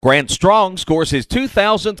Grant Strong scores his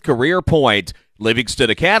 2,000th career point. Livingston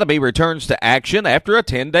Academy returns to action after a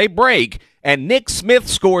 10-day break. And Nick Smith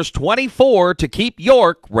scores 24 to keep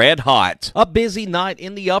York red hot. A busy night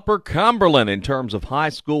in the Upper Cumberland in terms of high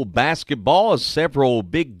school basketball as several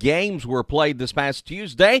big games were played this past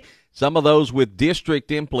Tuesday. Some of those with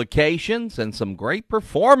district implications and some great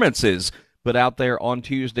performances put out there on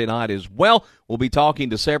Tuesday night as well. We'll be talking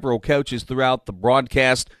to several coaches throughout the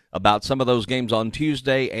broadcast about some of those games on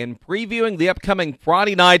Tuesday and previewing the upcoming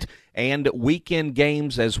Friday night and weekend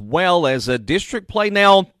games, as well as a district play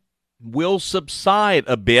now will subside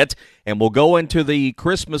a bit, and we'll go into the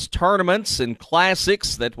Christmas tournaments and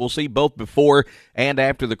classics that we'll see both before and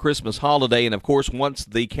after the Christmas holiday. And, of course, once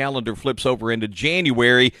the calendar flips over into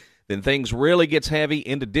January, then things really gets heavy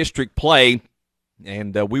into district play.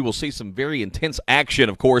 And we will see some very intense action,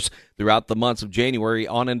 of course, throughout the months of January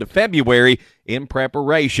on into February in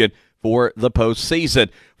preparation for the postseason.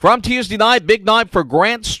 From Tuesday night, big night for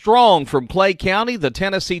Grant Strong from Clay County. The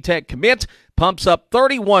Tennessee Tech commit pumps up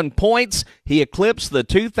 31 points. He eclipsed the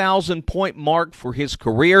 2,000-point mark for his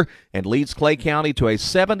career and leads Clay County to a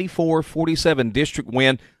 74-47 district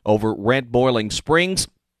win over Red Boiling Springs.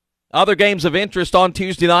 Other games of interest on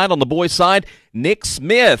Tuesday night on the boys' side, Nick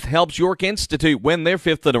Smith helps York Institute win their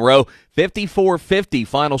fifth in a row, 54-50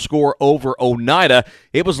 final score over Oneida.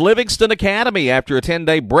 It was Livingston Academy after a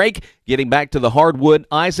 10-day break. Getting back to the hardwood,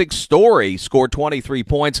 Isaac Story scored 23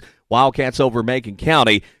 points. Wildcats over Macon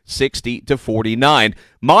County, 60-49.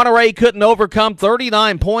 Monterey couldn't overcome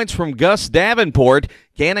 39 points from Gus Davenport.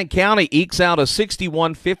 Cannon County ekes out a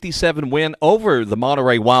 61-57 win over the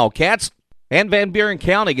Monterey Wildcats. And Van Buren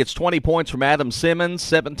County gets 20 points from Adam Simmons,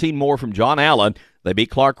 17 more from John Allen. They beat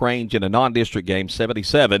Clark Range in a non-district game,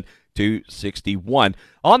 77-61.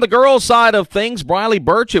 On the girls' side of things, Briley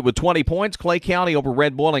Burchett with 20 points. Clay County over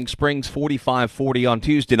Red Boiling Springs, 45-40 on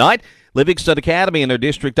Tuesday night. Livingston Academy in their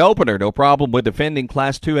district opener, no problem with defending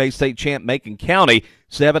Class 2A state champ Macon County,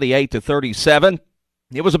 78-37.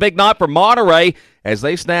 It was a big night for Monterey as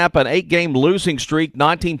they snap an 8-game losing streak.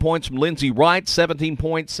 19 points from Lindsey Wright, 17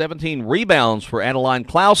 points, 17 rebounds for Adeline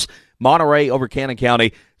Klaus. Monterey over Cannon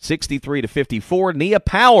County, 63-54. Nia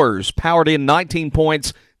Powers powered in 19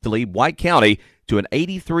 points to lead White County to an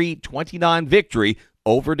 83-29 victory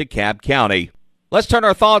over DeKalb County. Let's turn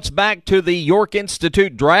our thoughts back to the York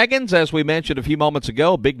Institute Dragons. As we mentioned a few moments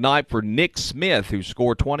ago, big night for Nick Smith, who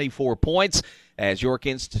scored 24 points as York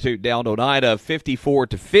Institute downed Oneida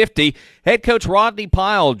 54-50. Head coach Rodney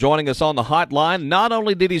Pyle joining us on the hotline. Not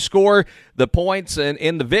only did he score the points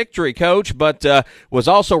in the victory, Coach, but was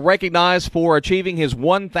also recognized for achieving his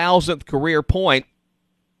 1,000th career point.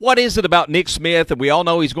 What is it about Nick Smith? And we all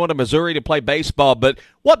know he's going to Missouri to play baseball, but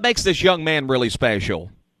what makes this young man really special?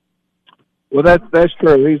 Well, that's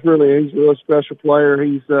true. He's a real special player.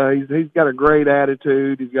 He's got a great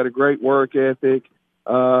attitude. He's got a great work ethic.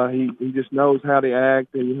 He just knows how to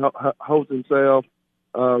act, and he holds himself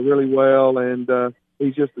really well. And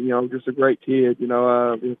he's just a great kid.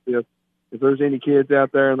 If there's any kids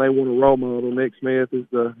out there and they want a role model, Nick Smith is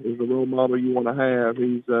the role model you want to have.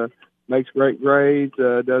 He's makes great grades,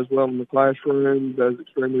 does well in the classroom, does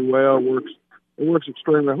extremely well, works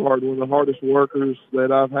extremely hard. One of the hardest workers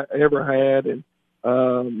that I've ever had, and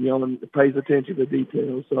and pays attention to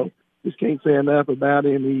details. So just can't say enough about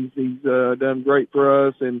him. He's done great for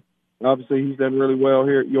us, and obviously he's done really well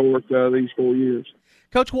here at York these 4 years.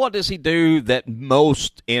 Coach, what does he do that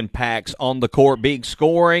most impacts on the court, being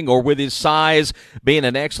scoring or with his size, being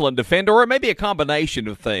an excellent defender, or maybe a combination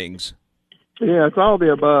of things? Yeah, it's all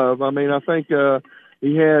the above. I mean, I think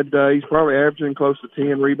he's probably averaging close to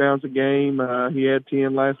 10 rebounds a game. He had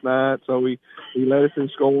 10 last night, so he led us in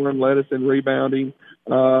scoring, led us in rebounding.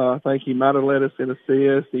 I think he might have led us in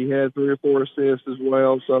assists. He had 3 or 4 assists as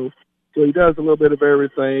well. So he does a little bit of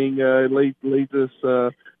everything. Leads us,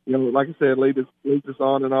 like I said, leads us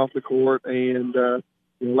on and off the court. And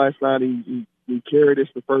last night he carried us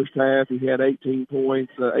the first half. He had 18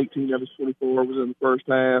 points. 18 of his 24 was in the first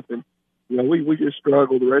half, and we just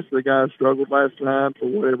struggled. The rest of the guys struggled last night for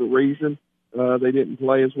whatever reason. They didn't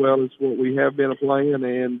play as well as what we have been playing,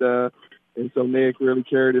 and so Nick really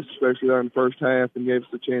carried us, especially there in the first half, and gave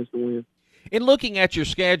us a chance to win. In looking at your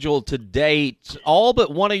schedule to date, all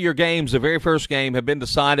but one of your games, the very first game, have been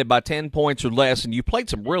decided by 10 points or less, and you played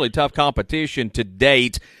some really tough competition to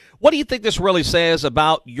date. What do you think this really says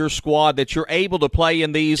about your squad, that you're able to play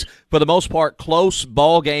in these, for the most part, close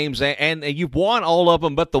ball games, and you've won all of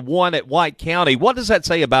them but the one at White County? What does that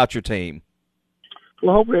say about your team?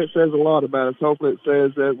 Well, hopefully it says a lot about us. Hopefully it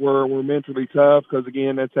says that we're mentally tough, because,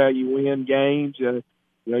 again, that's how you win games. You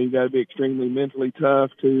got to be extremely mentally tough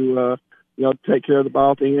to take care of the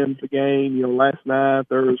ball at the end of the game. Last night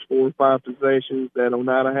there was 4 or 5 possessions that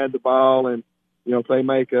Oneida had the ball, and if they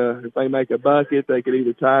make a bucket, they could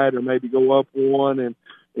either tie it or maybe go up one,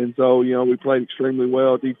 and so we played extremely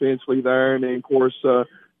well defensively there. And then of course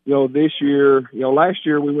this year, last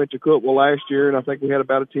year we went to Cookeville last year, and I think we had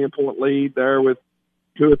about a 10-point lead there with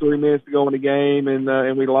 2 or 3 minutes to go in the game,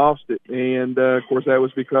 and we lost it. And of course that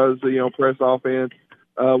was because press offense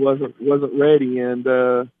wasn't ready, and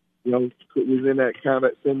was in that kind of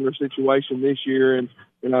that similar situation this year, and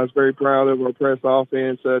I was very proud of our press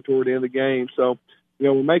offense toward the end of the game. So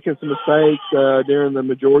we're making some mistakes during the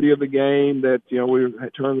majority of the game that we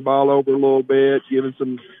turned the ball over a little bit,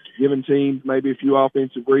 giving teams maybe a few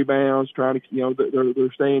offensive rebounds, trying to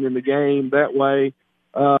they're staying in the game that way.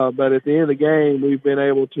 But at the end of the game, we've been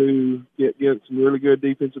able to get some really good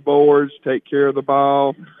defensive boards, take care of the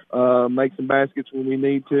ball, make some baskets when we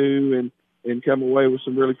need to, and come away with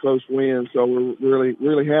some really close wins. So we're really,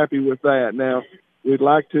 really happy with that. Now, we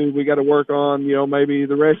got to work on, maybe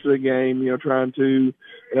the rest of the game, trying to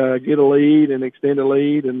get a lead and extend a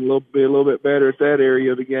lead and be a little bit better at that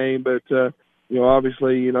area of the game. But,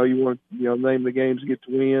 obviously, you want to, name the games to get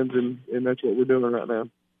to wins, and that's what we're doing right now.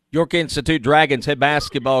 York Institute Dragons head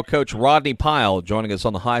basketball coach Rodney Pyle joining us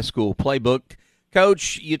on the High School Playbook.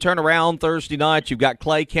 Coach, you turn around Thursday night. You've got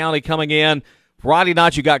Clay County coming in. Friday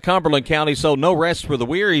night you got Cumberland County, so no rest for the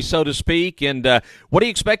weary, so to speak. And what do you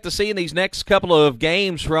expect to see in these next couple of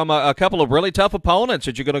games from a couple of really tough opponents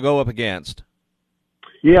that you're going to go up against?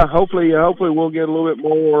 Yeah, hopefully we'll get a little bit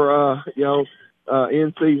more,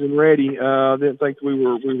 in season ready. I didn't think we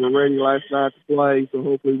were ready last night to play, so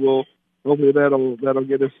hopefully that'll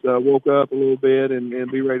get us woke up a little bit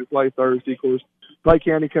and be ready to play Thursday. Of course, Clay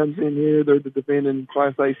County comes in here. They're the defending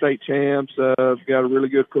Class A state champs. Got a really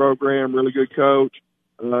good program, really good coach.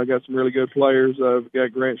 Got some really good players. We've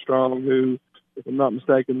got Grant Strong, who, if I'm not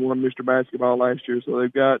mistaken, won Mr. Basketball last year. So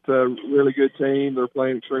they've got a really good team. They're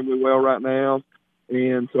playing extremely well right now.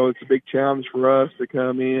 And so it's a big challenge for us to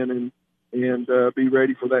come in and be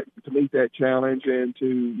ready for that, to meet that challenge and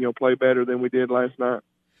to, play better than we did last night.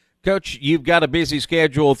 Coach, you've got a busy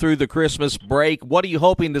schedule through the Christmas break. What are you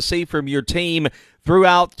hoping to see from your team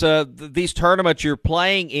throughout these tournaments you're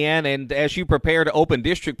playing in and as you prepare to open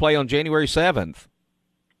district play on January 7th?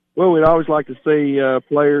 Well, we'd always like to see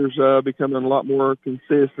players becoming a lot more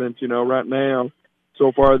consistent. Right now,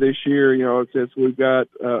 so far this year, since we've got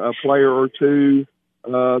a player or two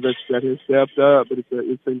that has stepped up, but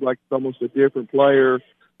it seems like it's almost a different player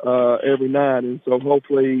every night. And so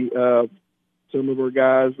hopefully some of our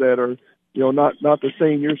guys that are, not the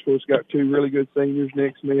seniors. Of course, got 2 really good seniors,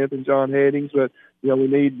 Nick Smith and John Headings. But we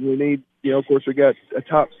need. Of course, we got a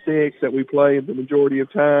top 6 that we play the majority of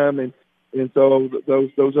time, and so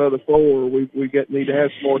those other 4 we need to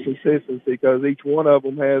have some more consistency because each one of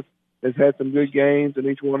them has had some good games and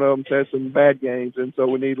each one of them has some bad games, and so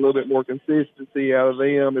we need a little bit more consistency out of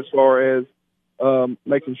them as far as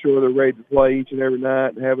making sure they're ready to play each and every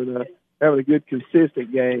night and having a good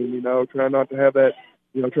consistent game, trying not to have that,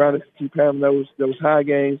 trying to keep having those high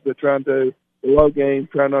games, but the low games,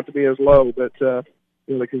 trying not to be as low. But,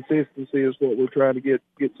 the consistency is what we're trying to get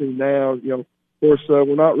to now. Of course,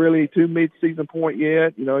 we're not really to mid-season point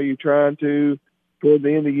yet. You're trying to, toward the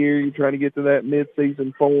end of the year, you're trying to get to that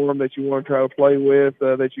mid-season form that you want to try to play with,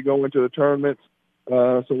 that you go into the tournaments.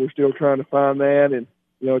 So we're still trying to find that. And,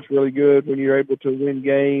 it's really good when you're able to win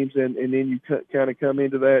games and then you kind of come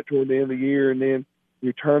into that toward the end of the year, and then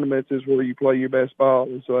your tournaments is where you play your best ball.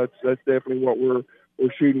 And so that's definitely what we're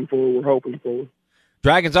shooting for, we're hoping for.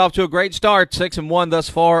 Dragons off to a great start, 6-1 thus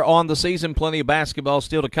far on the season. Plenty of basketball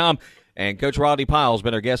still to come. And Coach Rodney Pyle has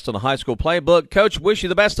been our guest on the High School Playbook. Coach, wish you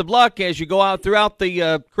the best of luck as you go out throughout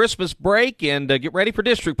the Christmas break and get ready for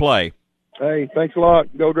district play. Hey, thanks a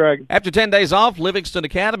lot. Go Dragons. After 10 days off, Livingston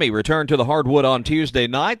Academy returned to the hardwood on Tuesday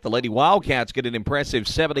night. The Lady Wildcats get an impressive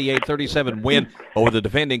 78-37 win over the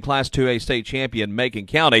defending Class 2A state champion Macon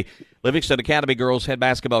County. Livingston Academy girls head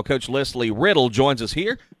basketball coach Leslie Riddle joins us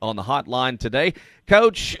here on the hotline today.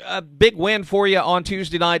 Coach, a big win for you on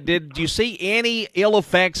Tuesday night. Did you see any ill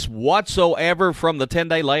effects whatsoever from the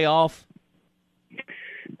 10-day layoff?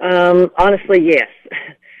 Honestly, yes.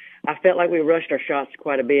 I felt like we rushed our shots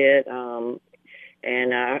quite a bit,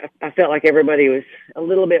 and I felt like everybody was a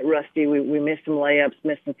little bit rusty. We missed some layups,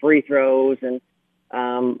 missed some free throws, and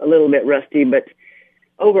a little bit rusty. But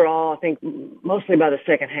overall, I think mostly by the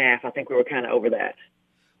second half, I think we were kind of over that.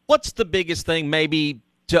 What's the biggest thing maybe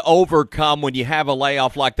to overcome when you have a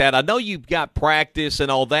layoff like that? I know you've got practice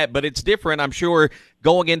and all that, but it's different, I'm sure,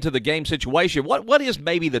 going into the game situation. What is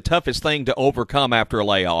maybe the toughest thing to overcome after a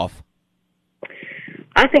layoff?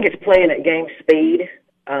 I think it's playing at game speed,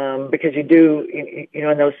 because you do,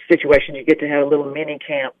 in those situations you get to have a little mini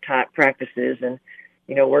camp type practices and,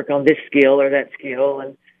 work on this skill or that skill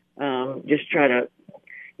and just try to,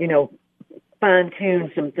 fine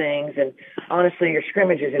tune some things. And honestly, your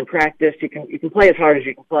scrimmages in practice, you can play as hard as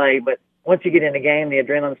you can play, but once you get in the game, the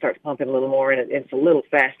adrenaline starts pumping a little more and it's a little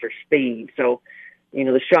faster speed. So,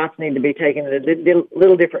 the shots need to be taken at a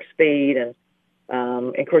little different speed. And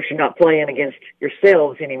of course, you're not playing against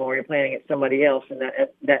yourselves anymore. You're playing against somebody else, and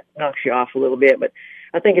that knocks you off a little bit. But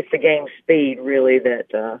I think it's the game speed really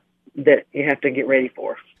that you have to get ready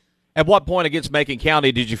for. At what point against Macon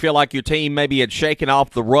County did you feel like your team maybe had shaken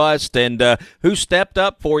off the rust, and who stepped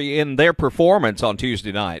up for you in their performance on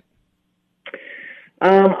Tuesday night?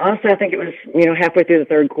 Honestly, I think it was, halfway through the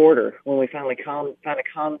third quarter when we finally calmed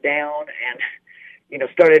down and,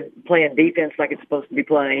 started playing defense like it's supposed to be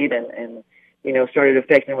played and started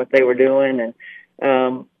affecting what they were doing. And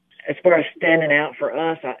as far as standing out for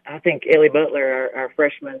us, I think Ellie Butler, our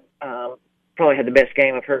freshman, probably had the best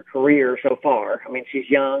game of her career so far. I mean, she's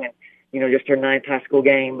young and, just her 9th high school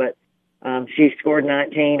game, but she scored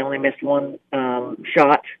 19, only missed one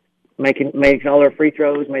shot, making all her free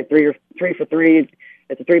throws, made 3 for 3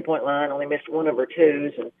 at the 3-point line, only missed one of her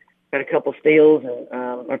twos, and got a couple steals and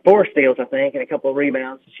or 4 steals, I think, and a couple of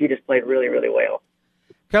rebounds. She just played really, really well.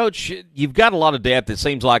 Coach, you've got a lot of depth. It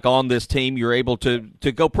seems like on this team you're able to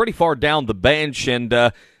go pretty far down the bench and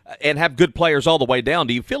have good players all the way down.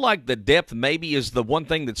 Do you feel like the depth maybe is the one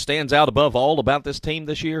thing that stands out above all about this team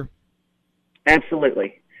this year?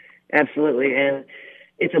 Absolutely. Absolutely. And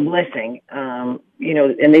it's a blessing. And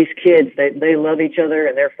these kids, they love each other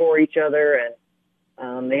and they're for each other.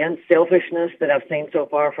 And the unselfishness that I've seen so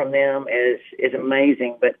far from them is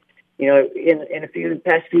amazing. But, in the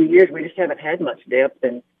past few years, we just haven't had much depth,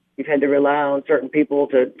 and you've had to rely on certain people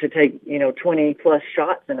to take, 20-plus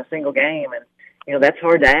shots in a single game. And, that's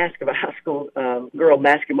hard to ask of a high school girl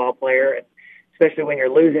basketball player, especially when you're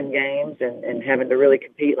losing games and having to really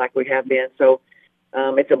compete like we have been. So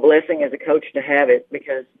it's a blessing as a coach to have it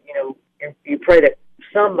because, you pray that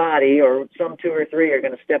somebody or some 2 or 3 are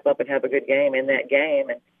going to step up and have a good game in that game,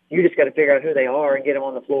 and you just got to figure out who they are and get them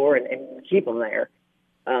on the floor and keep them there.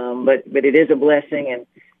 But it is a blessing,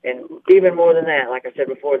 and even more than that, like I said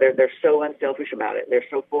before, they're so unselfish about it. They're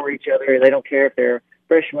so for each other. They don't care if they're a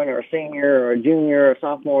freshman or a senior or a junior or a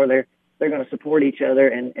sophomore. They're going to support each other,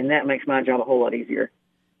 and that makes my job a whole lot easier.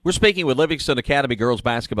 We're speaking with Livingston Academy girls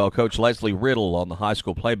basketball coach Leslie Riddle on the High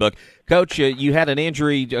School Playbook. Coach, you had an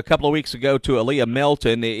injury a couple of weeks ago to Aaliyah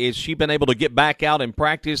Melton. Has she been able to get back out and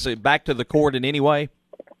practice, back to the court in any way?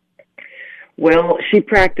 Well, she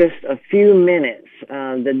practiced a few minutes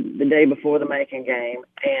the day before the Macon game,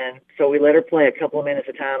 and so we let her play a couple of minutes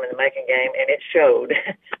at a time in the Macon game, and it showed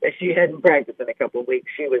that she hadn't practiced in a couple of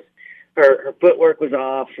weeks. Her footwork was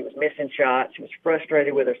off. She was missing shots. She was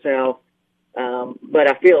frustrated with herself. But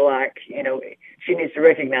I feel like, she needs to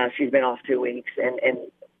recognize she's been off 2 weeks and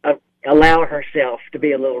allow herself to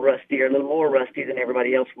be a little rusty or a little more rusty than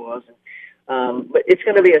everybody else was. But it's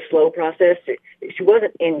going to be a slow process. She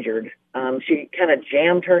wasn't injured. She kind of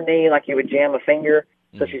jammed her knee like you would jam a finger.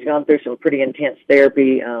 So she's gone through some pretty intense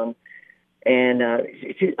therapy. I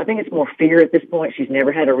think it's more fear at this point. She's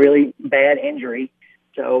never had a really bad injury.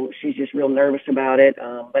 So she's just real nervous about it.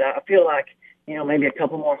 But I feel like, maybe a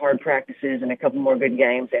couple more hard practices and a couple more good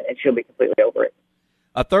games, and she'll be completely over it.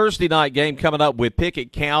 A Thursday night game coming up with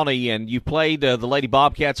Pickett County, and you played the Lady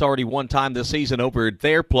Bobcats already one time this season over at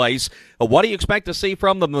their place. What do you expect to see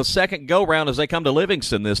from them the second go-round as they come to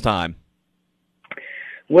Livingston this time?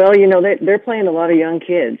 Well, they're playing a lot of young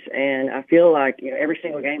kids, and I feel like, every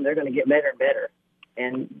single game they're going to get better and better.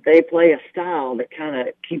 And they play a style that kind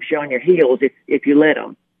of keeps you on your heels if you let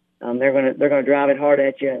them. They're going to drive it hard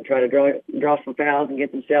at you and try to draw some fouls and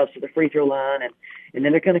get themselves to the free throw line, and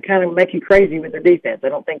then they're going to kind of make you crazy with their defense. I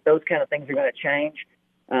don't think those kind of things are going to change.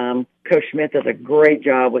 Coach Smith does a great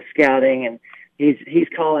job with scouting, and he's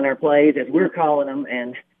calling our plays as we're calling them,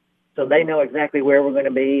 and so they know exactly where we're going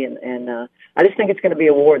to be. And I just think it's going to be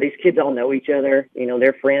a war. These kids all know each other.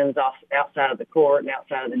 They're friends outside of the court and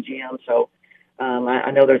outside of the gym. So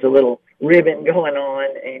I know there's a little ribbon going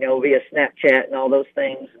on, via Snapchat and all those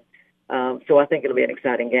things. So I think it'll be an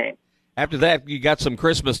exciting game. After that, you got some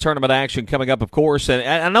Christmas tournament action coming up, of course. And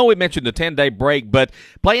I know we mentioned the 10-day break, but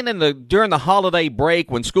playing during the holiday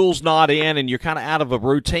break when school's not in and you're kind of out of a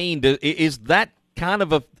routine, is that kind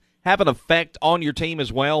of have an effect on your team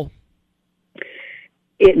as well?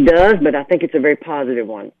 It does, but I think it's a very positive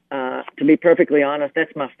one. To be perfectly honest,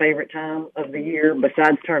 that's my favorite time of the year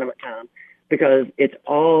besides tournament time because it's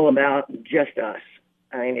all about just us.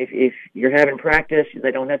 I mean, if you're having practice,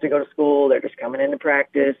 they don't have to go to school. They're just coming into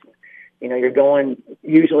practice. You know, you're going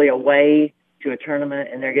usually away to a tournament,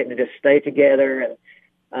 and they're getting to just stay together.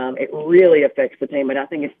 And it really affects the team. But I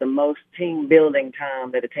think it's the most team-building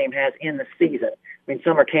time that a team has in the season. I mean,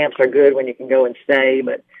 summer camps are good when you can go and stay,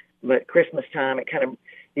 but Christmas time, it kind of,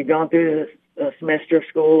 you've gone through the semester of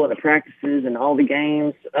school and the practices and all the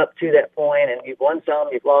games up to that point, and you've won some,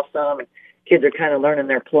 you've lost some, and kids are kind of learning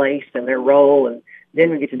their place and their role, and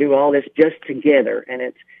then we get to do all this just together, and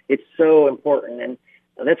it's so important, and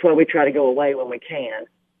that's why we try to go away when we can.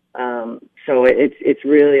 So it's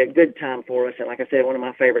really a good time for us, and like I said, one of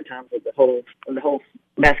my favorite times of the whole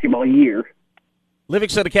basketball year.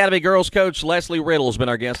 Livingston Academy girls coach Leslie Riddle has been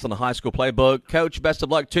our guest on the High School Playbook. Coach, best of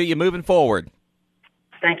luck to you moving forward.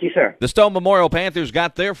 Thank you, sir. The Stone Memorial Panthers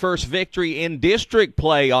got their first victory in district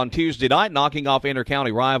play on Tuesday night, knocking off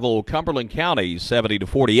inter-county rival Cumberland County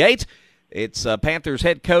 70-48. It's Panthers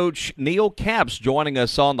head coach Neil Capps joining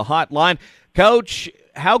us on the hotline. Coach,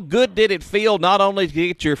 how good did it feel not only to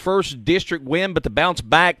get your first district win, but to bounce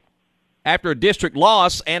back after a district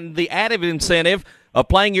loss and the added incentive of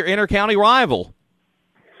playing your inter-county rival?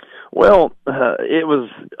 Well, it was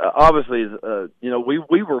obviously,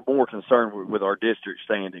 we were more concerned with our district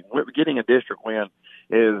standing. Getting a district win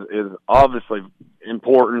is obviously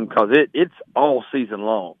important because it's all season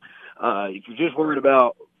long. If you're just worried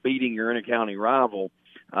about beating your inter-county rival,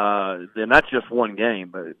 then that's just one game.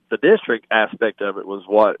 But the district aspect of it was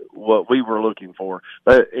what we were looking for.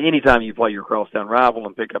 But anytime you play your crosstown rival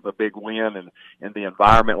and pick up a big win and the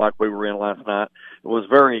environment like we were in last night, it was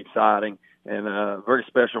very exciting and very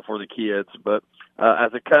special for the kids. But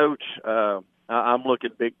as a coach, I'm looking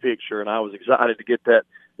big picture, and I was excited to get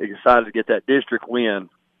that district win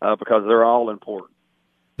because they're all important.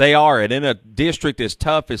 They are, and in a district as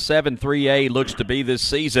tough as 7-3A looks to be this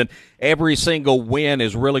season, every single win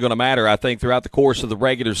is really going to matter, I think, throughout the course of the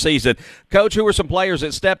regular season. Coach, who were some players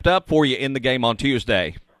that stepped up for you in the game on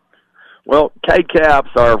Tuesday? Well, Cade Capps,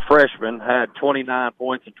 our freshman, had 29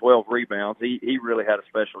 points and 12 rebounds. He really had a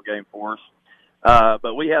special game for us.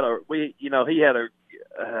 But he had a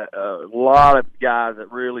lot of guys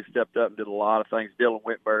that really stepped up and did a lot of things. Dylan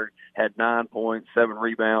Whitberg had 9 points, 7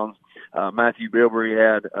 rebounds. Matthew Bilberry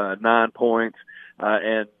had 9 points,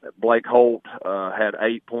 and Blake Holt had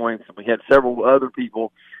 8 points. We had several other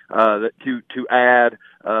people that to add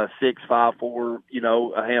 6, 5, 4,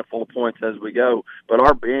 a handful of points as we go. But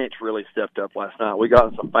our bench really stepped up last night. We got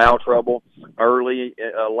in some foul trouble late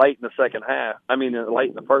in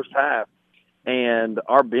the first half. And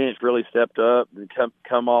our bench really stepped up and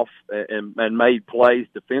come off and made plays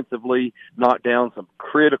defensively, knocked down some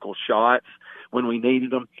critical shots when we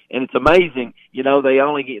needed them. And it's amazing,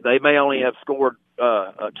 they may only have scored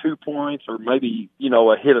 2 points or maybe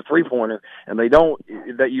a hit a 3-pointer, and they don't.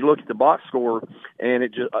 That you look at the box score and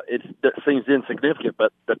it seems insignificant,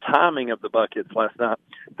 but the timing of the buckets last night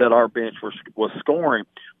that our bench was scoring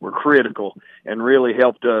were critical and really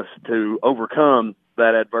helped us to overcome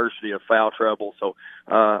that adversity of foul trouble. So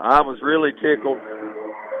I was really tickled.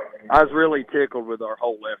 With our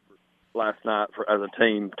whole effort last night as a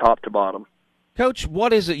team, top to bottom. Coach,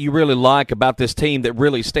 what is it you really like about this team that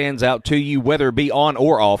really stands out to you, whether it be on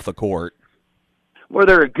or off the court? Well,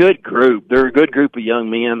 they're a good group. They're a good group of young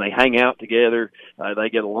men. They hang out together. They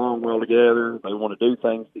get along well together. They want to do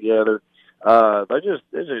things together. They're just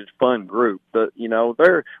a fun group. But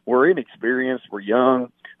we're inexperienced. We're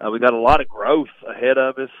young. We got a lot of growth ahead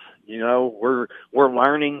of us. We're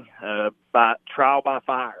learning by trial by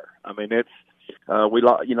fire. I mean, it's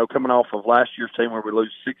coming off of last year's team where we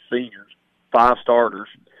lose 6 seniors, 5 starters.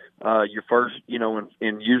 Your first,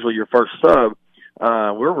 and usually your first sub.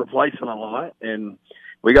 We're replacing a lot, and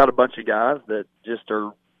we got a bunch of guys that just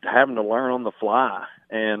are having to learn on the fly,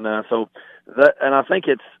 and I think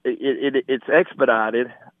it's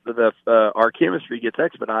expedited. Our chemistry gets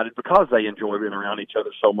expedited because they enjoy being around each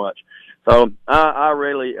other so much. So I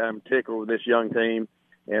really am tickled with this young team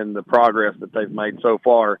and the progress that they've made so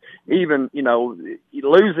far. Even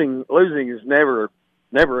losing is never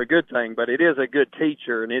a good thing, but it is a good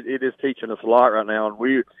teacher, and it is teaching us a lot right now, and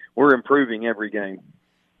we're improving every game.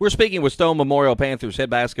 We're speaking with Stone Memorial Panthers head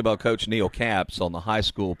basketball coach Neil Capps on the High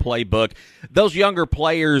School Playbook. Those younger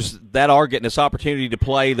players that are getting this opportunity to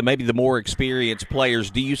play, maybe the more experienced players,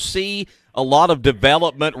 do you see a lot of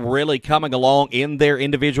development really coming along in their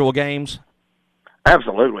individual games?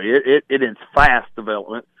 Absolutely. It is fast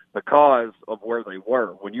development because of where they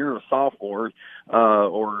were. When you're a sophomore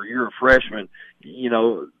or you're a freshman,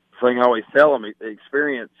 thing I always tell them,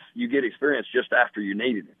 you get experience just after you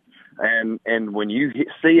needed it. And when you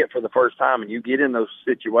see it for the first time and you get in those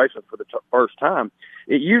situations for the first time,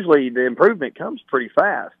 it usually the improvement comes pretty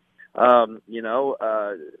fast.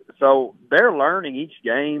 So they're learning each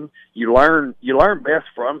game. You learn best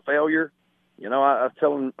from failure. I was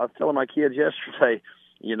telling my kids yesterday,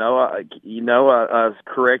 I was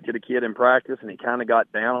corrected a kid in practice and he kind of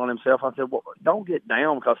got down on himself. I said, well, don't get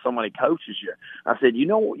down because somebody coaches you. I said, you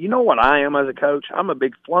know what I am as a coach? I'm a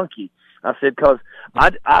big flunky. I said, because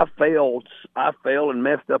I failed and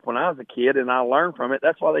messed up when I was a kid, and I learned from it.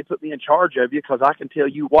 That's why they put me in charge of you, because I can tell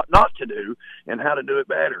you what not to do and how to do it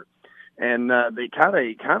better. And they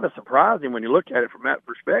kind of surprised him when you look at it from that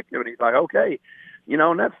perspective. And he's like, okay,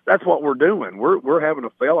 and that's what we're doing. We're having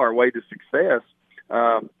to fail our way to success,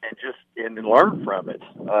 and learn from it.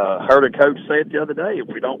 Heard a coach say it the other day: if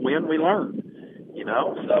we don't win, we learn.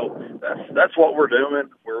 So that's what we're doing.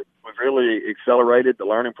 We've really accelerated the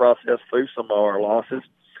learning process through some of our losses,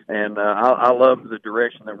 and I love the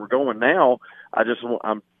direction that we're going now.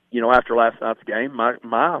 After last night's game,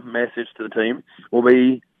 my message to the team will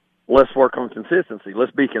be, let's work on consistency.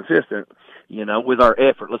 Let's be consistent, with our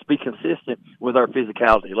effort. Let's be consistent with our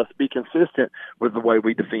physicality. Let's be consistent with the way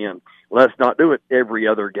we defend. Let's not do it every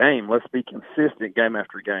other game. Let's be consistent game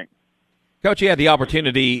after game. Coach, you had the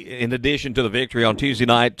opportunity, in addition to the victory on Tuesday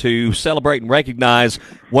night, to celebrate and recognize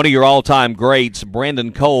one of your all-time greats,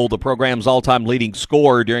 Brandon Cole, the program's all-time leading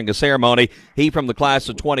scorer, during a ceremony. He from the class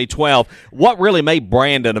of 2012. What really made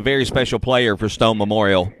Brandon a very special player for Stone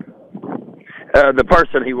Memorial? The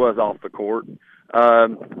person he was off the court.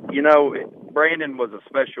 Brandon was a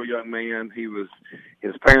special young man.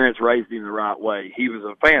 His parents raised him the right way. He was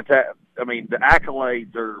a fantastic. The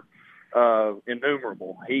accolades are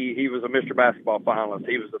innumerable. He was a Mr. Basketball finalist.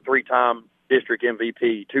 He was a 3-time district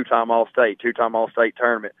MVP, 2-time All-State, 2-time All-State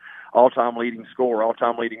tournament, all-time leading scorer,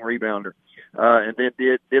 all-time leading rebounder, and then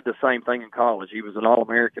did the same thing in college. He was an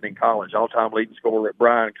All-American in college, all-time leading scorer at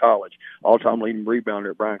Bryan College, all-time leading rebounder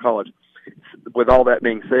at Bryan College. With all that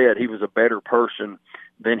being said, he was a better person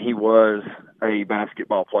than he was a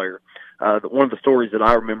basketball player. One of the stories that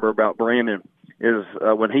I remember about Brandon is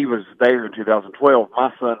when he was there in 2012,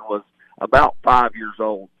 my son was about 5 years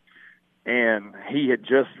old, and he had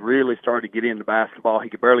just really started to get into basketball.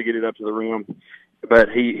 He could barely get it up to the rim, but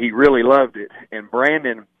he really loved it. And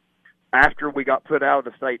Brandon, after we got put out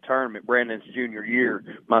of the state tournament, Brandon's junior year,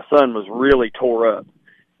 my son was really tore up.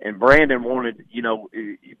 And Brandon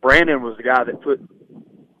Brandon was the guy that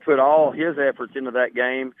put all his efforts into that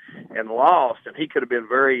game and lost, and he could have been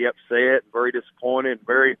very upset, very disappointed,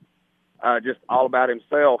 very just all about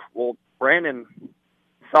himself. Well, Brandon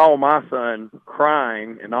saw my son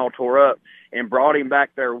crying and all tore up and brought him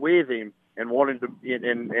back there with him and wanted to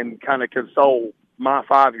and kind of console my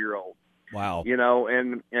 5-year-old. Wow.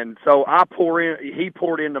 And so he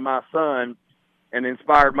poured into my son and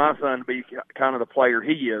inspired my son to be kind of the player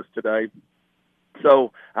he is today.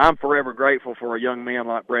 So I'm forever grateful for a young man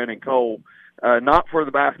like Brandon Cole, not for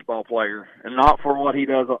the basketball player and not for what he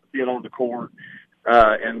did on the court,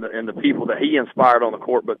 and the people that he inspired on the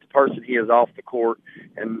court, but the person he is off the court,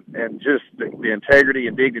 and just the integrity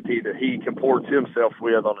and dignity that he comports himself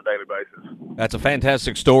with on a daily basis. That's a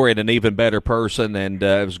fantastic story and an even better person, and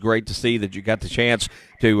it was great to see that you got the chance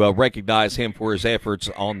to recognize him for his efforts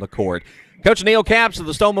on the court. Coach Neil Capps of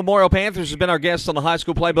the Stone Memorial Panthers has been our guest on the High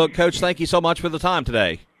School Playbook. Coach, thank you so much for the time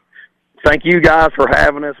today. Thank you guys for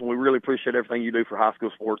having us, and we really appreciate everything you do for high school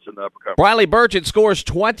sports in the Upper Cumberland. Briley Burchett scores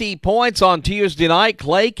 20 points on Tuesday night.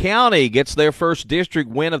 Clay County gets their first district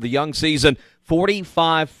win of the young season,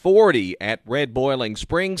 45-40 at Red Boiling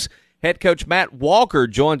Springs. Head coach Matt Walker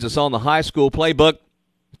joins us on the High School Playbook.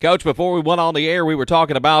 Coach, before we went on the air, we were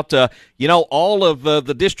talking about, all of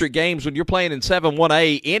the district games. When you're playing in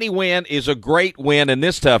 7-1A, any win is a great win in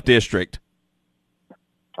this tough district.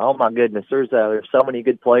 Oh, my goodness. There's so many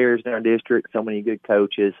good players in our district, so many good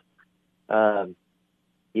coaches. Night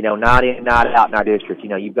in, night out in our district.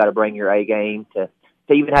 You've got to bring your A game to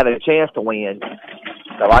even have a chance to win.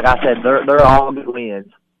 So, like I said, they're all good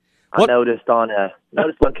wins. I noticed on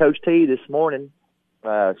Coach T this morning,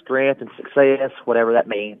 strength and success, whatever that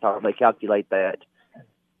means, how they calculate that.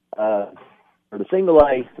 For the single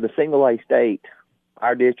A state,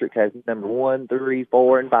 our district has number 1, 3,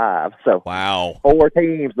 4, and 5. So wow, 4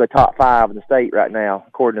 teams, the top 5 in the state right now,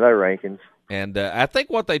 according to their rankings. And I think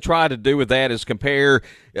what they try to do with that is compare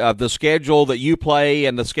the schedule that you play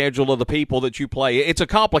and the schedule of the people that you play. It's a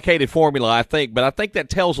complicated formula, I think, but I think that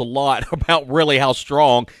tells a lot about really how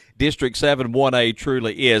strong District 7 1A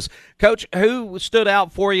truly is. Coach, who stood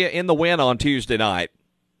out for you in the win on Tuesday night?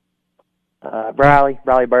 Briley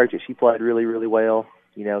Burchett. She played really, really well.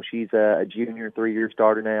 You know, she's a junior, 3-year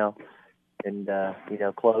starter now, and you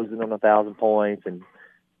know, closing on 1,000 points, and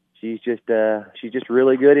she's just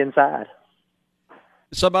really good inside.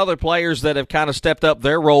 Some other players that have kind of stepped up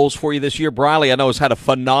their roles for you this year. Briley, I know, has had a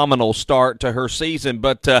phenomenal start to her season,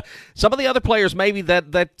 but some of the other players maybe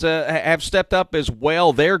that have stepped up as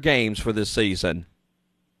well, their games for this season.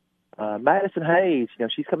 Madison Hayes, you know,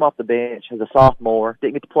 she's come off the bench as a sophomore.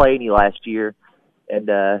 Didn't get to play any last year,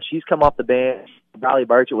 and she's come off the bench. Briley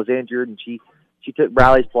Burchett was injured, and she took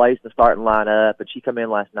Briley's place in the starting lineup, and she come in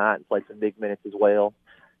last night and played some big minutes as well.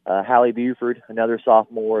 Hallie Buford, another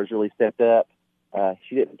sophomore, has really stepped up.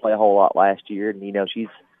 She didn't play a whole lot last year, and, you know, she's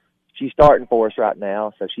starting for us right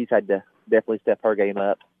now, so she's had to definitely step her game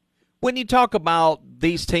up. When you talk about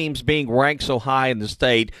these teams being ranked so high in the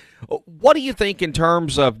state, what do you think in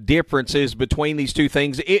terms of differences between these two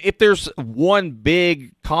things? If there's one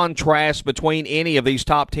big contrast between any of these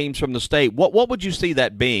top teams from the state, what would you see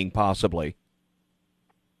that being possibly?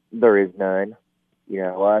 There is none. You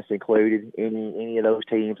know, us included, any of those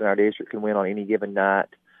teams in our district can win on any given night.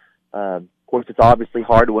 Of course, it's obviously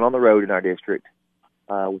hard to win on the road in our district,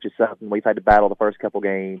 which is something we've had to battle the first couple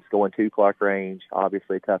games. Going to Clark Range,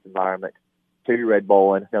 obviously a tough environment. To Red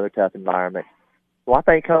Bowling, another tough environment. So I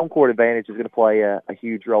think home court advantage is going to play a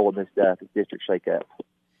huge role in this district shakeup.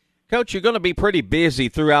 Coach, you're going to be pretty busy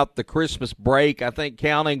throughout the Christmas break. I think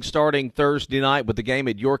counting starting Thursday night with the game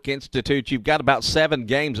at York Institute, you've got about 7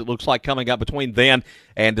 games, it looks like, coming up between then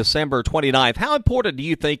and December 29th. How important do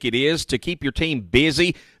you think it is to keep your team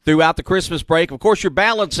busy throughout the Christmas break? Of course, you're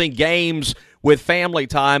balancing games with family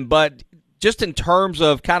time, but just in terms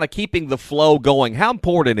of kind of keeping the flow going, how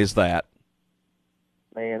important is that?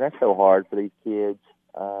 Man, that's so hard for these kids.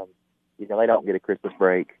 You know, they don't get a Christmas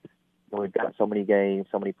break. You know, we've got so many games,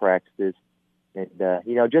 so many practices. And,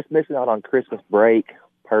 you know, just missing out on Christmas break,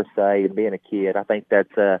 per se, and being a kid, I think that's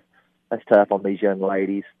tough on these young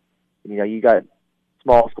ladies. You know, you got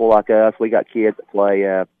small school like us, we got kids that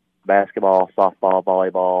play basketball, softball,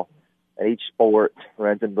 volleyball, and each sport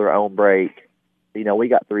runs into their own break. You know, we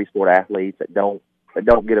got 3 sport athletes that don't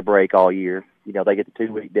get a break all year. You know, they get the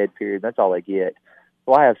 2-week dead period. That's all they get.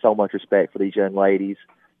 So I have so much respect for these young ladies,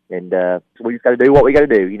 and so we just got to do what we got to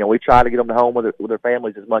do. You know, we try to get them home with their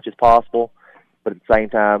families as much as possible, but at the same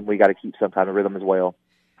time, we got to keep some kind of rhythm as well.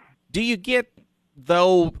 Do you get,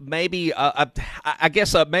 though, maybe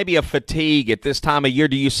maybe a fatigue at this time of year?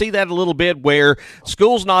 Do you see that a little bit where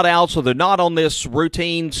school's not out, so they're not on this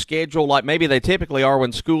routine schedule like maybe they typically are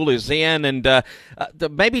when school is in, and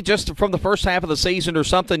maybe just from the first half of the season or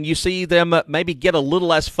something, you see them maybe get a little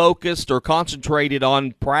less focused or concentrated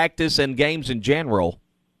on practice and games in general?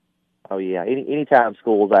 Oh, yeah. Anytime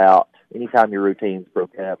school's out, anytime your routine's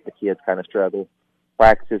broken up, the kids kind of struggle.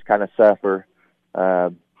 Practices kind of suffer.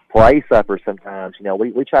 Play suffers sometimes. You know,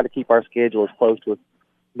 we try to keep our schedule as close to as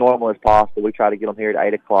normal as possible. We try to get them here at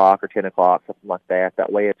 8 o'clock or 10 o'clock, something like that.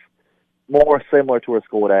 That way it's more similar to a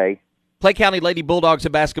school day. Clay County Lady Bulldogs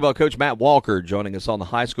and basketball coach Matt Walker joining us on the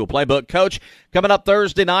High School Playbook. Coach, coming up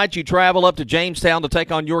Thursday night, you travel up to Jamestown to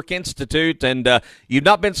take on York Institute, and you've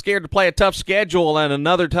not been scared to play a tough schedule and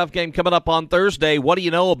another tough game coming up on Thursday. What do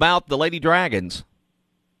you know about the Lady Dragons?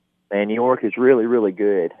 Man, York is really, really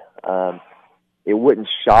good. It wouldn't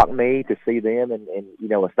shock me to see them in you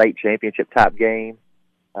know, a state championship type game.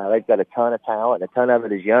 They've got a ton of talent, and a ton of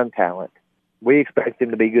it is young talent. We expect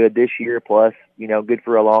them to be good this year, plus, you know, good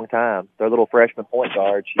for a long time. Their little freshman point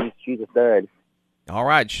guard, she's a stud. All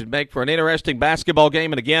right, should make for an interesting basketball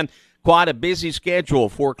game, and again, quite a busy schedule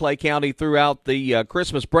for Clay County throughout the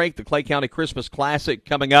Christmas break. The Clay County Christmas Classic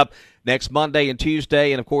coming up next Monday and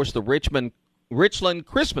Tuesday, and of course the Richland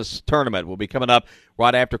Christmas Tournament will be coming up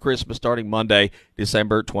right after Christmas, starting Monday,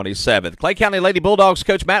 December 27th. Clay County Lady Bulldogs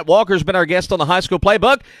coach Matt Walker has been our guest on the High School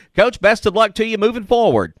Playbook. Coach, best of luck to you moving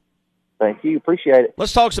forward. Thank you. Appreciate it.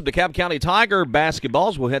 Let's talk some DeKalb County Tiger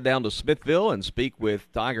basketballs. We'll head down to Smithville and speak with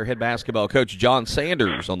Tiger head basketball coach John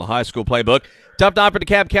Sanders on the High School Playbook. Tough night for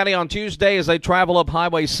DeKalb County on Tuesday as they travel up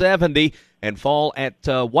Highway 70 and fall at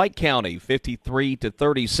White County,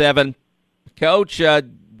 53-37. Coach,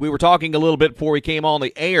 we were talking a little bit before we came on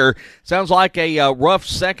the air. Sounds like a rough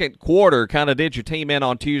second quarter kind of did your team in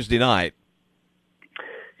on Tuesday night.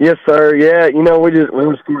 Yes, sir. Yeah, you know, we got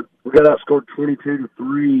outscored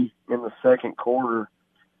 22-3 in the second quarter,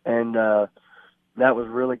 and that was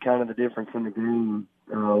really kind of the difference in the game.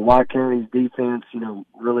 White County's defense, you know,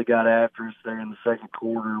 really got after us there in the second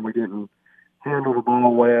quarter. We didn't handle the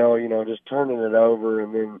ball well, you know, just turning it over,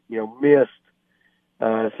 and then, you know, missed.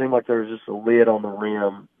 It seemed like there was just a lid on the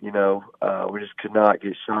rim, you know. We just could not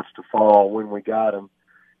get shots to fall when we got them.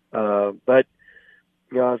 But,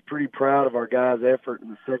 I was pretty proud of our guys' effort in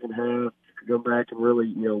the second half to go back and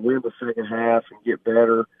really, win the second half and get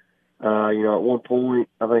better. At one point,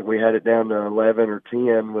 I think we had it down to 11 or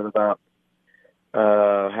 10 with about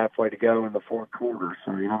halfway to go in the fourth quarter.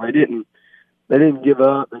 So, they didn't give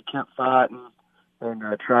up. They kept fighting and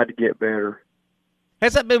tried to get better.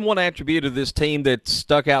 Has that been one attribute of this team that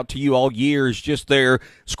stuck out to you all year, is just their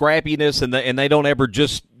scrappiness and they don't ever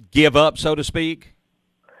just give up, so to speak?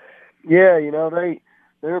 Yeah,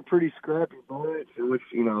 they're a pretty scrappy bunch, which,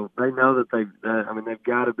 they know that they've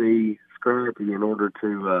got to be scrappy in order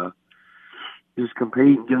to just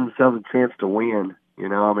compete and give themselves a chance to win.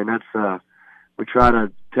 That's we try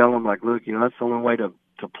to tell them, like, look, that's the only way to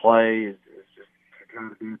play is just to try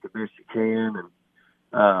to do it the best you can, and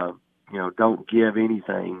don't give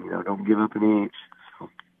anything. Don't give up an inch. So.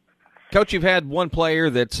 Coach, you've had one player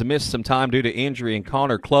that's missed some time due to injury, and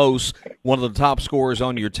Connor Close, one of the top scorers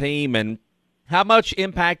on your team. And how much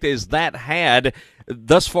impact has that had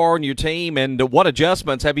thus far on your team, and what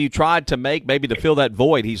adjustments have you tried to make maybe to fill that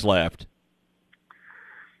void he's left?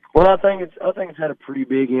 Well, I think it's had a pretty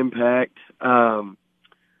big impact.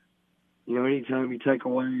 Anytime you take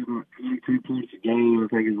away 22 points a game, I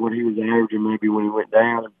think is what he was averaging maybe when he went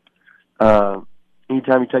down.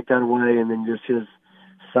 Anytime you take that away, and then just his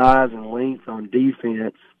size and length on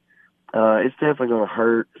defense, it's definitely going to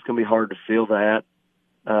hurt. It's going to be hard to fill that.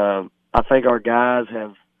 I think our guys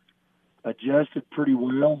have adjusted pretty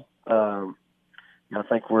well. I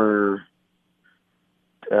think we're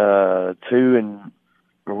 2-.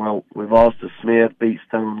 We've lost to Smith, beat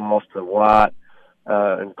Stone, lost to White.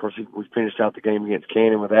 And, of course, we finished out the game against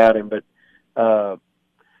Cannon without him. But,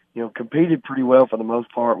 competed pretty well for the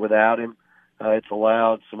most part without him. It's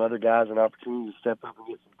allowed some other guys an opportunity to step up and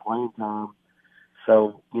get some playing time.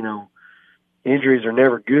 So, injuries are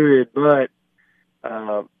never good. But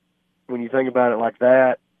when you think about it like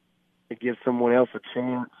that, it gives someone else a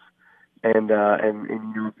chance. And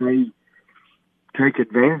if they take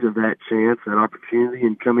advantage of that chance, that opportunity,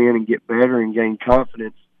 and come in and get better and gain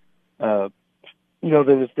confidence, then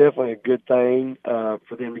it's definitely a good thing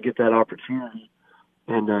for them to get that opportunity.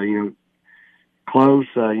 And, Close,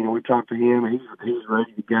 we talked to him. He's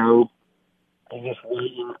ready to go. He's just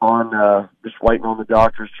waiting on the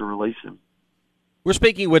doctors to release him. We're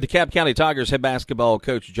speaking with the Cobb County Tigers head basketball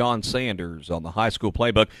coach John Sanders on the High School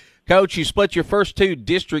Playbook. Coach, you split your first 2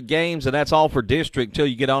 district games, and that's all for district until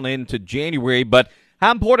you get on into January. But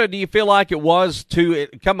how important do you feel like it was to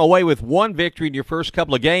come away with one victory in your first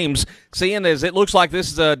couple of games, seeing as it looks like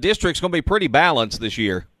this district's going to be pretty balanced this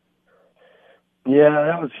year? Yeah,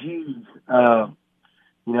 that was huge.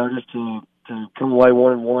 Just to come away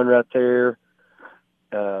 1-1 right there.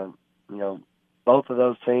 Both of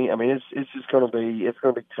those teams. I mean, it's going to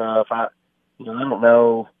be tough. I don't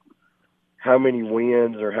know how many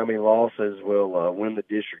wins or how many losses will win the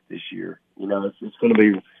district this year. It's going to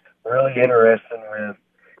be really interesting.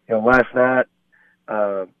 With last night,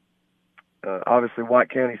 obviously White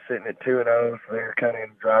County's sitting at 2-0, so they're kind of in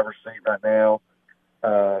the driver's seat right now.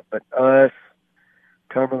 But us,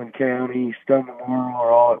 Cumberland County, Stone Memorial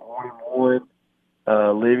are all at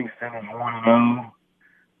 1-1. Livingston is 1-0.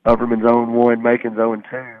 Upperman's 0-1, Macon's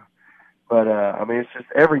 0-2. But, it's just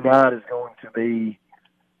every night is going to be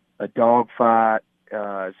a dogfight.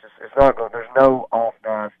 It's not going. There's no off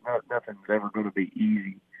nights. Nothing's ever going to be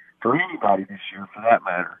easy for anybody this year, for that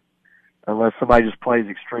matter, unless somebody just plays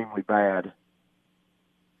extremely bad.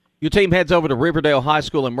 Your team heads over to Riverdale High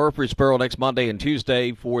School in Murfreesboro next Monday and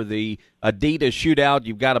Tuesday for the Adidas Shootout.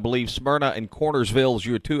 You've got to believe Smyrna and Cornersville as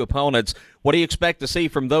your 2 opponents. What do you expect to see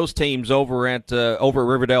from those teams over at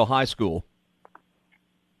Riverdale High School?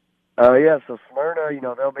 So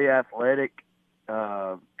Smyrna, they'll be athletic,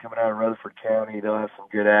 coming out of Rutherford County. They'll have some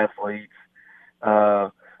good athletes.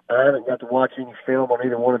 I haven't got to watch any film on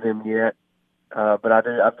either one of them yet. But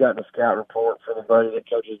I've gotten a scout report from a buddy that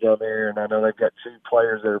coaches down there, and I know they've got 2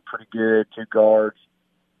 players that are pretty good, 2 guards.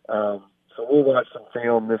 So we'll watch some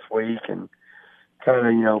film this week and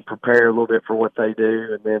kind of, prepare a little bit for what they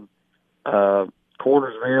do. And then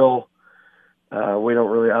Cornersville, I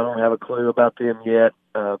don't have a clue about them yet,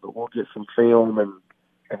 but we'll get some film and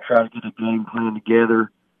try to get a game plan together.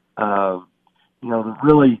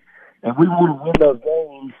 Really, and we want to win those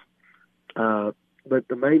games. But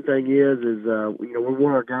the main thing is we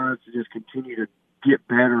want our guys to just continue to get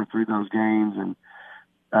better through those games and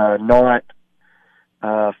not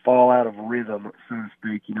fall out of rhythm, so to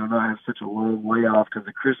speak. Not have such a long layoff, because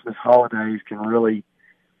the Christmas holidays can really,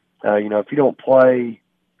 if you don't play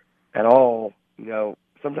at all,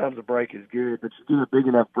 sometimes a break is good, but you get a big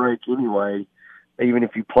enough break anyway, even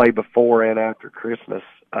if you play before and after Christmas.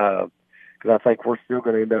 because I think we're still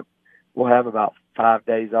going to end up. We'll have about 5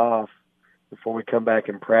 days off before we come back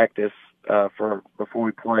and practice before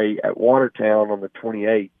we play at Watertown on the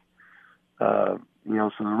 28th. So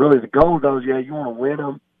really the goal of those, you want to win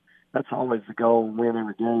them. That's always the goal, win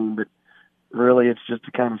every game. But really it's just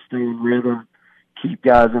to kind of stay in rhythm, keep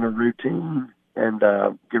guys in a routine, and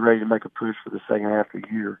get ready to make a push for the second half of the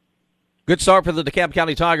year. Good start for the DeKalb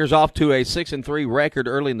County Tigers, off to a 6-3 record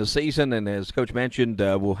early in the season, and as Coach mentioned,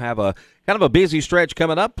 we'll have a kind of a busy stretch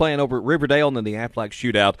coming up, playing over at Riverdale and then the Aflac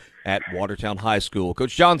Shootout at Watertown High School.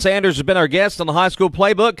 Coach John Sanders has been our guest on the High School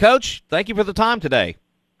Playbook. Coach, thank you for the time today.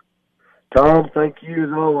 Tom, thank you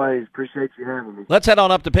as always. Appreciate you having me. Let's head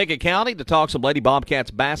on up to Pickett County to talk some Lady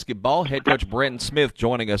Bobcats basketball. Head coach Brenton Smith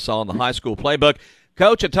joining us on the High School Playbook.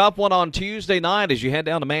 Coach, a tough one on Tuesday night as you head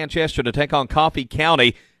down to Manchester to take on Coffee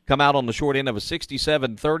County. Come out on the short end of a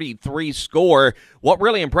 67-33 score. What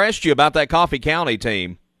really impressed you about that Coffee County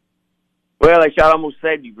team? Well, they shot almost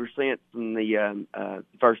 70% from the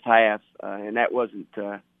first half, and that wasn't,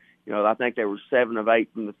 I think they were 7 of 8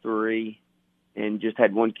 from the three, and just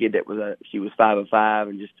had one kid that was she was 5 of 5,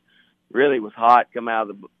 and just really was hot. Come out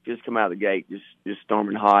of the gate, just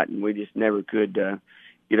storming hot, and we just never could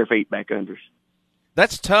get our feet back under us.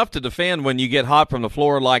 That's tough to defend when you get hot from the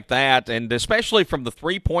floor like that, and especially from the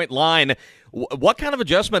three-point line. What kind of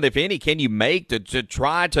adjustment, if any, can you make to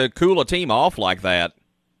try to cool a team off like that?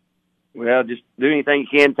 Well, just do anything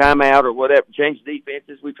you can, timeout or whatever, change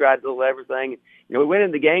defenses. We tried to do everything. We went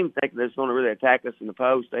in the game thinking they was going to really attack us in the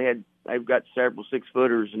post. They've got several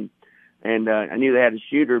 6-footers, and I knew they had a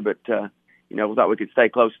shooter, but we thought we could stay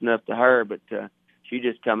close enough to her, but she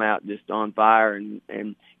just come out just on fire, and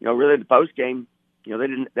really the post game. They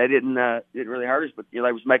didn't really hurt us, but they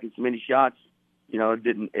was making so many shots. It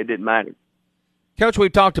didn't matter. Coach,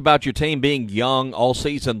 we've talked about your team being young all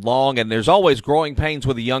season long, and there's always growing pains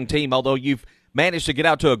with a young team. Although you've managed to get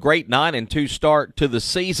out to a great 9-2 start to the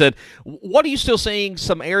season, what are you still seeing?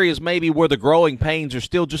 Some areas maybe where the growing pains are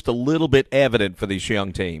still just a little bit evident for this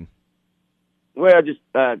young team. Well, just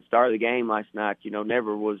start of the game last night.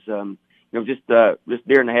 Never was just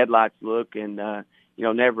deer in the headlights look, and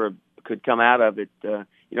never could come out of it. It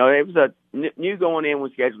was a new going in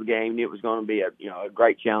when scheduled the game. It was going to be a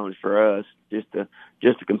great challenge for us just to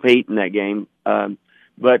compete in that game.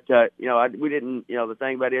 But we didn't. The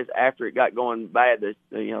thing about it is, after it got going bad,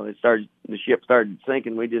 the ship started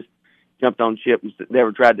sinking. We just jumped on ship and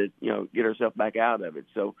never tried to get ourselves back out of it.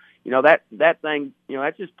 So that thing,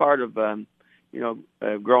 that's just part of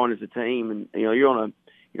growing as a team, and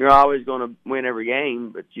you're always going to win every game,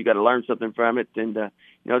 but you got to learn something from it. And,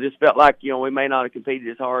 just felt like, we may not have competed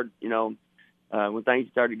as hard, when things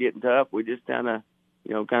started getting tough. We just kind of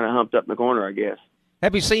humped up in the corner, I guess.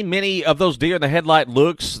 Have you seen many of those deer in the headlight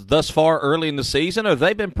looks thus far early in the season, or have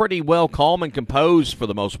they been pretty well calm and composed for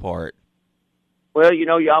the most part? Well,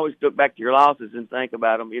 you always look back to your losses and think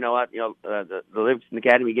about them. The Livingston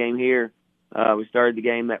Academy game here, we started the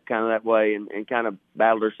game that way and kind of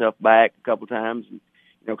battled ourselves back a couple times and,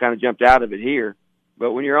 kind of jumped out of it here.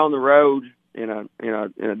 But when you're on the road in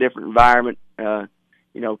a different environment, kind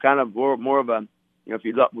of more of a, if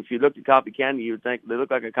you looked at Coffee County, you would think they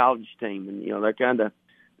look like a college team, and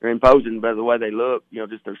they're imposing by the way they look,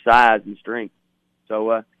 just their size and strength.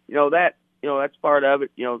 So that's part of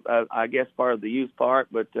it. I guess part of the youth part,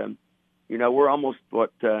 but we're almost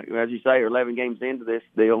as you say, 11 games into this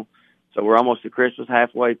deal, so we're almost at Christmas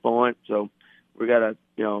halfway point. So we got to,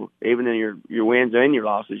 even in your wins and your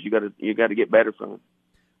losses, you got to get better from it.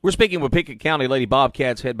 We're speaking with Pickett County Lady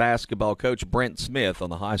Bobcats head basketball coach Brent Smith on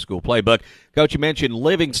the High School Playbook. Coach, you mentioned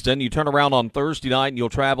Livingston. You turn around on Thursday night and you'll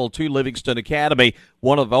travel to Livingston Academy,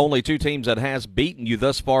 one of only 2 teams that has beaten you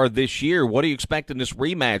thus far this year. What do you expect in this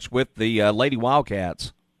rematch with the Lady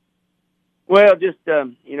Wildcats? Well, just,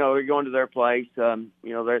 we're going to their place.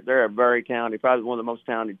 They're a very talented, probably one of the most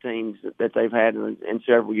talented teams that they've had in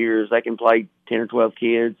several years. They can play 10 or 12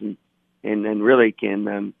 kids and really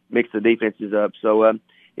can mix the defenses up. So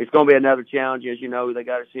it's going to be another challenge. As you know, they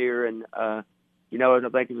got us here, and, I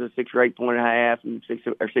think it was a 6 or 8 point and a half and 6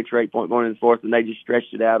 or 8 point going in the fourth, and they just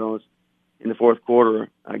stretched it out on us in the fourth quarter.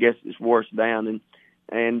 I guess it's wore us down.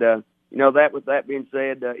 And that with that being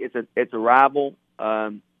said, it's a rival.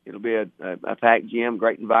 It'll be a packed gym,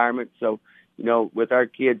 great environment. So, with our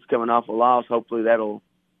kids coming off a loss, hopefully that'll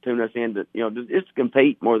tune us into, just to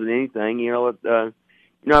compete more than anything. You're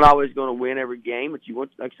not always going to win every game, but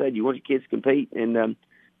like I said, you want your kids to compete. And,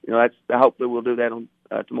 hopefully we'll do that on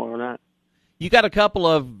tomorrow night. You got a couple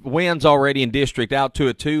of wins already in district, out to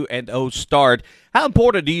a 2-0 start. How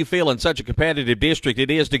important do you feel in such a competitive district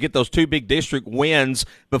it is to get those two big district wins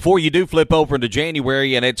before you do flip over into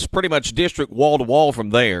January, and it's pretty much district wall to wall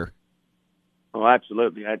from there? Oh,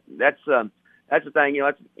 absolutely. That's the thing.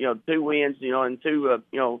 That's 2 wins. And 2.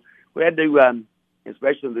 We had to,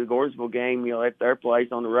 especially the Gordonsville game. At their place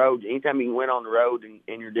on the road. Anytime you can win on the road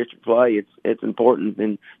in your district play, it's important,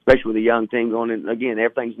 and especially with a young team going in. Again,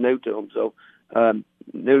 everything's new to them, so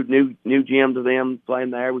new gym to them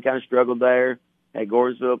playing there. We kind of struggled there at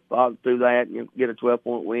Gordonsville, fought through that, get a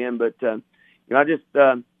 12-point win. But anytime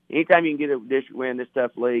you can get a district win in this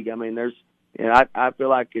tough league, I mean, there's I feel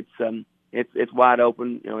like it's wide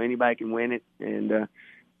open. Anybody can win it, and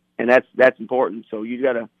that's important. So you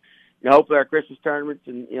got to hopefully our Christmas tournaments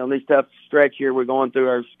and these tough stretch here we're going through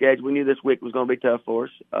our schedule. We knew this week was going to be tough for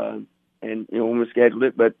us, and when we scheduled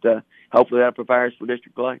it, but hopefully that'll prepare us for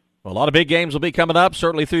district play. Well, a lot of big games will be coming up,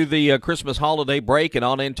 certainly through the Christmas holiday break and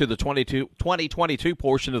on into the 2022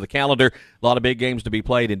 portion of the calendar. A lot of big games to be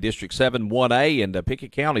played in District 7 1A, and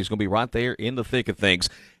Pickett County is going to be right there in the thick of things.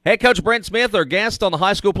 Head Coach Brent Smith, our guest on the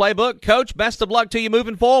High School Playbook. Coach, best of luck to you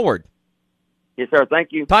moving forward. Yes, sir. Thank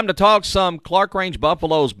you. Time to talk some Clark Range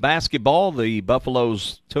Buffaloes basketball. The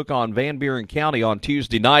Buffaloes took on Van Buren County on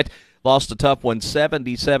Tuesday night. Lost a tough one,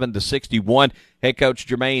 77-61. Head coach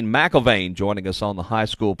Jermaine McElvain joining us on the High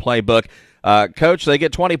School Playbook. Coach, they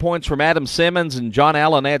get 20 points from Adam Simmons, and John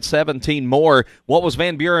Allen adds 17 more. What was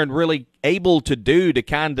Van Buren really able to do to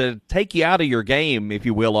kind of take you out of your game, if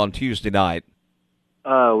you will, on Tuesday night?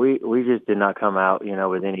 We just did not come out,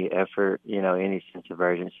 with any effort, any sense of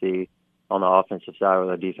urgency on the offensive side or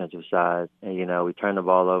the defensive side. And, we turned the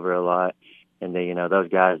ball over a lot, and then, those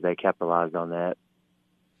guys, they capitalized on that.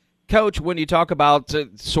 Coach, when you talk about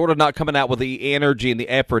sort of not coming out with the energy and the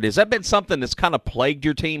effort, has that been something that's kind of plagued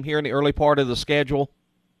your team here in the early part of the schedule?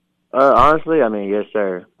 Honestly, yes,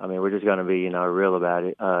 sir. We're just going to be, real about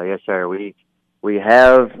it. Yes, sir. We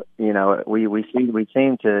have, we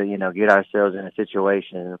seem to, get ourselves in a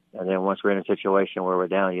situation, and then once we're in a situation where we're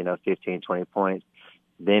down, 15, 20 points,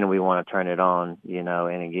 then we want to turn it on,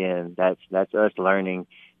 and again, that's us learning,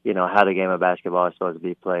 how the game of basketball is supposed to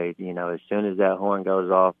be played. As soon as that horn goes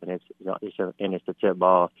off and it's a tip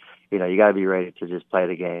ball, you got to be ready to just play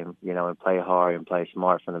the game, and play hard and play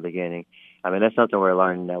smart from the beginning. That's something we're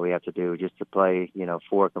learning that we have to do, just to play,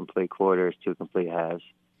 4 complete quarters, 2 complete halves.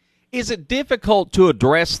 Is it difficult to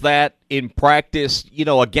address that in practice?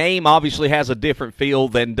 A game obviously has a different feel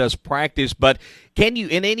than does practice, but can you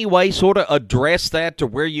in any way sort of address that to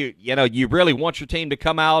where you really want your team to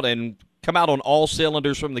come out on all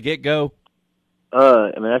cylinders from the get-go?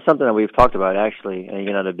 That's something that we've talked about, actually. And,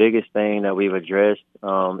 the biggest thing that we've addressed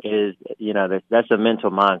is, that's a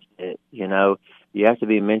mental mindset. You have to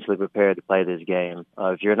be mentally prepared to play this game.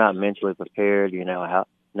 If you're not mentally prepared,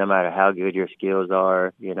 no matter how good your skills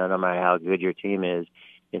are, no matter how good your team is,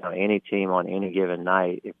 any team on any given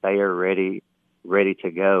night, if they are ready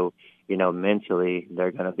to go, mentally,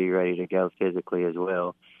 they're going to be ready to go physically as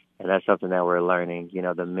well. And that's something that we're learning,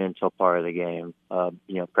 the mental part of the game.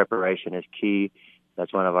 Preparation is key.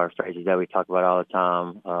 That's one of our phrases that we talk about all the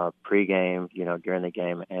time, pre-game, during the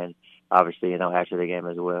game, and obviously, after the game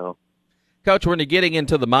as well. Coach, when you're getting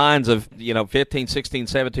into the minds of, 15, 16,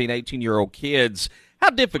 17, 18-year-old kids, how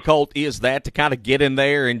difficult is that to kind of get in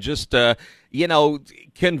there and just,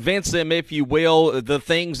 convince them, if you will, the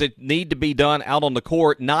things that need to be done out on the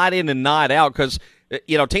court, night in and night out? Because,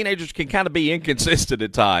 teenagers can kind of be inconsistent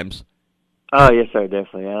at times. Oh, yes, sir,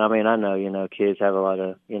 definitely. And I know, kids have a lot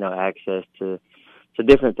of, access to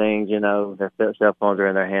different things, their cell phones are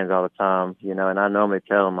in their hands all the time, and I normally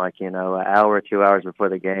tell them, like, an hour or 2 hours before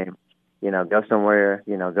the game, go somewhere,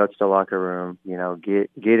 go to the locker room,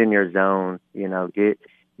 get in your zone,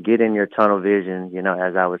 get in your tunnel vision,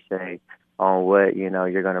 as I would say, on what,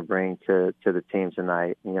 you're going to bring to the team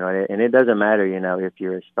tonight, and it doesn't matter, if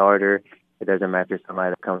you're a starter, it doesn't matter if you're somebody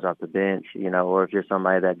that comes off the bench, or if you're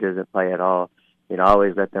somebody that doesn't play at all,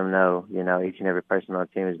 always let them know, each and every person on the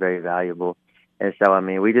team is very valuable. And so,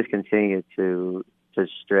 we just continue to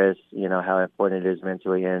stress, how important it is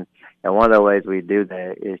mentally. And one of the ways we do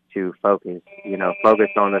that is to focus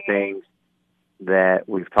on the things that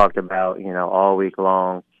we've talked about, all week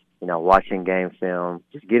long, watching game film,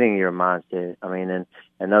 just getting your mindset.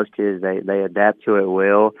 And those kids, they adapt to it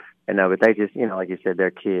well. But they just, like you said, they're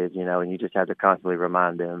kids, and you just have to constantly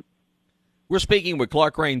remind them. We're speaking with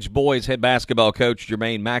Clark Range boys head basketball coach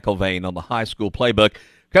Jermaine McElvain on the High School Playbook.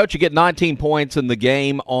 Coach, you get 19 points in the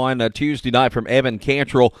game on a Tuesday night from Evan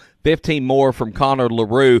Cantrell, 15 more from Connor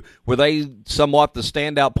LaRue. Were they somewhat the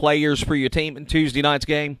standout players for your team in Tuesday night's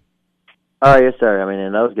game? Oh, yes, sir. I mean,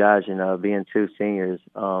 and those guys, being two seniors,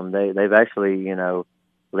 they've actually,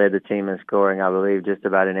 led the team in scoring, I believe, just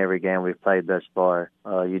about in every game we've played thus far.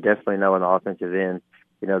 You definitely know on the offensive end,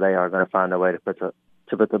 they are going to find a way to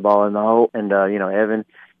put the ball in the hole. And, Evan,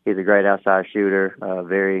 he's a great outside shooter,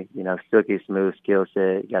 very, silky smooth skill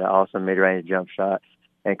set, got an awesome mid-range jump shot.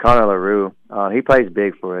 And Connor LaRue, he plays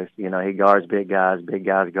big for us. He guards big guys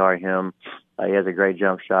guard him. He has a great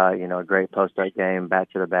jump shot, a great post-up game,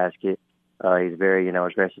 back to the basket. He's very,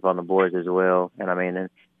 aggressive on the boards as well. And I mean, and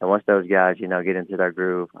once those guys, get into their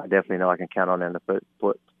groove, I definitely know I can count on them to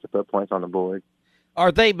put points on the board.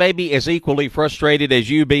 Are they maybe as equally frustrated as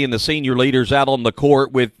you being the senior leaders out on the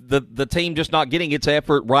court with the team just not getting its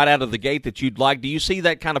effort right out of the gate that you'd like? Do you see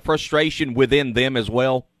that kind of frustration within them as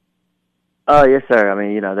well? Oh, yes, sir. I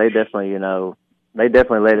mean, they definitely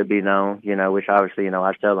let it be known, which obviously,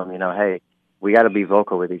 I tell them, hey, we got to be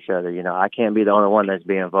vocal with each other. I can't be the only one that's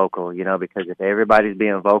being vocal, because if everybody's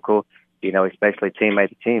being vocal, especially teammate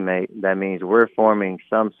to teammate, that means we're forming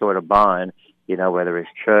some sort of bond, whether it's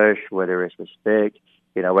trust, whether it's respect,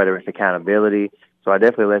 whether it's accountability. So I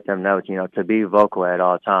definitely let them know, to be vocal at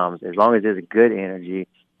all times. As long as there's good energy,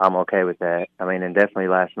 I'm okay with that. I mean, and definitely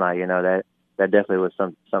last night, that definitely was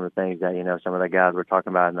some of the things that, some of the guys were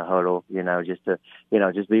talking about in the huddle,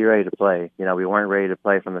 just be ready to play. We weren't ready to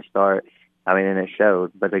play from the start. I mean, and it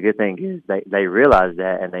showed. But the good thing is they realize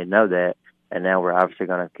that and they know that. And now we're obviously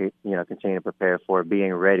going to, continue to prepare for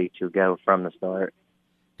being ready to go from the start.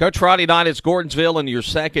 Coach, Friday night it's Gordonsville in your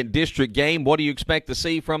second district game. What do you expect to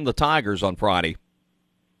see from the Tigers on Friday?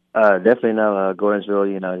 Definitely know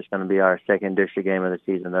Gordonsville, it's going to be our second district game of the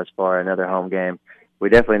season thus far, another home game. We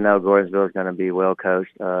definitely know Gordonsville is going to be well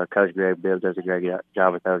coached. Coach Greg Bibb does a great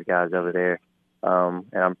job with those guys over there.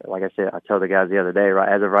 And like I said, I told the guys the other day,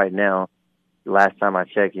 as of right now, last time I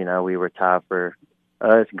checked, we were tied for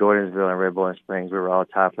us, Gordonsville, and Red Bull and Springs. We were all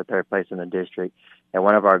tied for third place in the district. And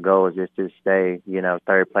one of our goals is to stay,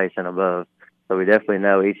 third place and above. So we definitely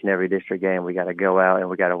know each and every district game we got to go out and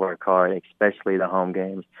we got to work hard, especially the home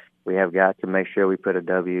games. We have got to make sure we put a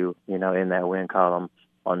W, in that win column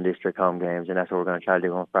on district home games, and that's what we're going to try to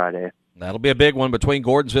do on Friday. That'll be a big one between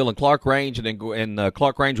Gordonsville and Clark Range, and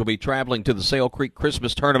Clark Range will be traveling to the Sale Creek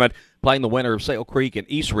Christmas Tournament, playing the winner of Sale Creek and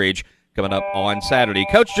East Ridge coming up on Saturday.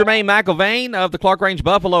 Coach Jermaine McIlvain of the Clark Range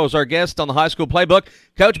Buffalo is our guest on the High School Playbook.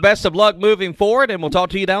 Coach, best of luck moving forward, and we'll talk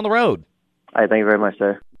to you down the road. All right, thank you very much,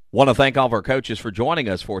 sir. Want to thank all of our coaches for joining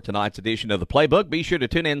us for tonight's edition of the Playbook. Be sure to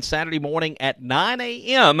tune in Saturday morning at 9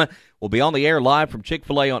 a.m. We'll be on the air live from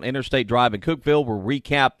Chick-fil-A on Interstate Drive in Cookeville. We'll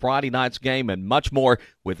recap Friday night's game and much more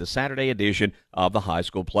with the Saturday edition of the High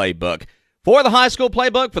School Playbook. For the High School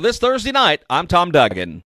Playbook for this Thursday night, I'm Tom Duggan.